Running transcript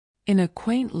In a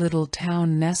quaint little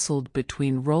town nestled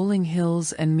between rolling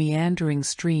hills and meandering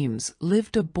streams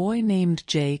lived a boy named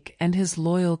Jake and his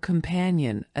loyal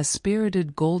companion, a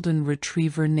spirited golden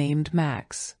retriever named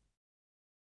Max.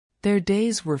 Their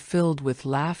days were filled with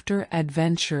laughter,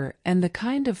 adventure, and the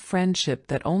kind of friendship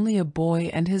that only a boy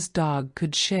and his dog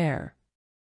could share.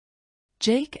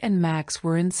 Jake and Max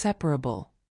were inseparable.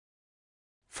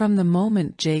 From the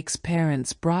moment Jake's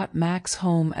parents brought Max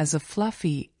home as a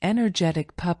fluffy,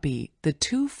 energetic puppy, the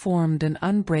two formed an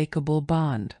unbreakable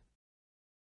bond.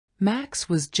 Max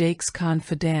was Jake's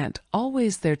confidant,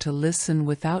 always there to listen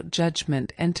without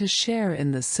judgment and to share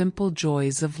in the simple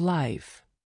joys of life.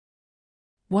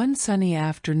 One sunny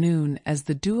afternoon, as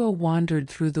the duo wandered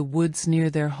through the woods near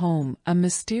their home, a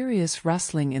mysterious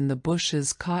rustling in the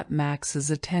bushes caught Max's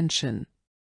attention.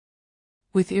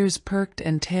 With ears perked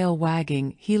and tail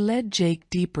wagging, he led Jake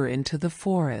deeper into the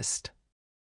forest.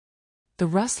 The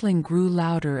rustling grew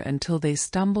louder until they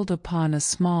stumbled upon a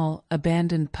small,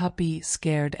 abandoned puppy,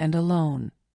 scared and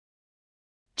alone.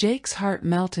 Jake's heart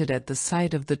melted at the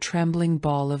sight of the trembling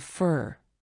ball of fur.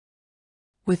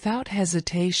 Without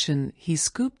hesitation, he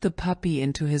scooped the puppy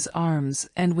into his arms,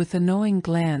 and with a knowing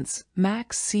glance,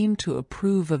 Max seemed to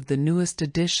approve of the newest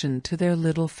addition to their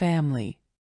little family.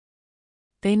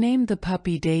 They named the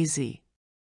puppy Daisy.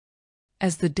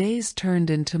 As the days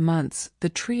turned into months, the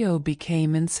trio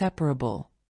became inseparable.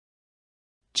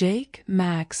 Jake,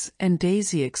 Max, and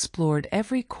Daisy explored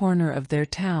every corner of their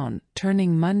town,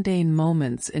 turning mundane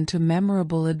moments into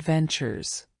memorable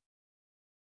adventures.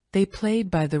 They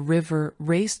played by the river,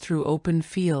 raced through open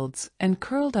fields, and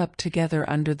curled up together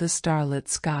under the starlit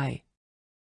sky.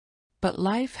 But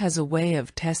life has a way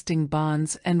of testing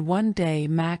bonds, and one day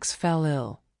Max fell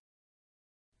ill.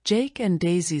 Jake and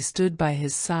Daisy stood by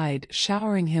his side,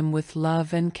 showering him with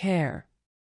love and care.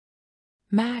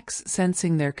 Max,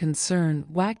 sensing their concern,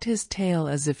 wagged his tail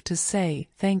as if to say,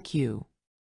 "Thank you."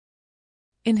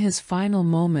 In his final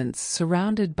moments,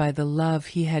 surrounded by the love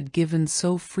he had given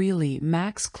so freely,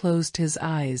 Max closed his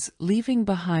eyes, leaving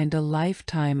behind a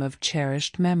lifetime of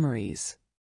cherished memories.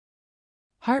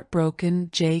 Heartbroken,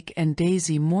 Jake and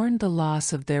Daisy mourned the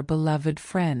loss of their beloved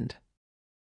friend.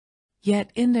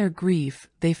 Yet in their grief,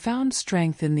 they found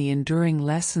strength in the enduring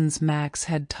lessons Max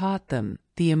had taught them,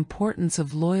 the importance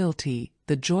of loyalty,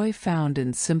 the joy found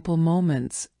in simple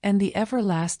moments, and the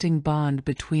everlasting bond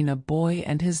between a boy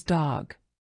and his dog.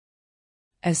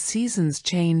 As seasons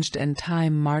changed and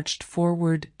time marched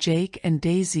forward, Jake and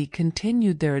Daisy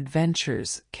continued their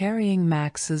adventures, carrying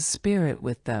Max's spirit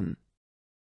with them.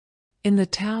 In the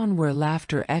town where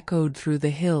laughter echoed through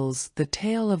the hills, the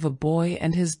tale of a boy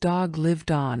and his dog lived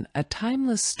on, a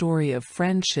timeless story of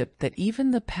friendship that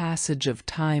even the passage of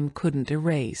time couldn't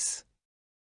erase.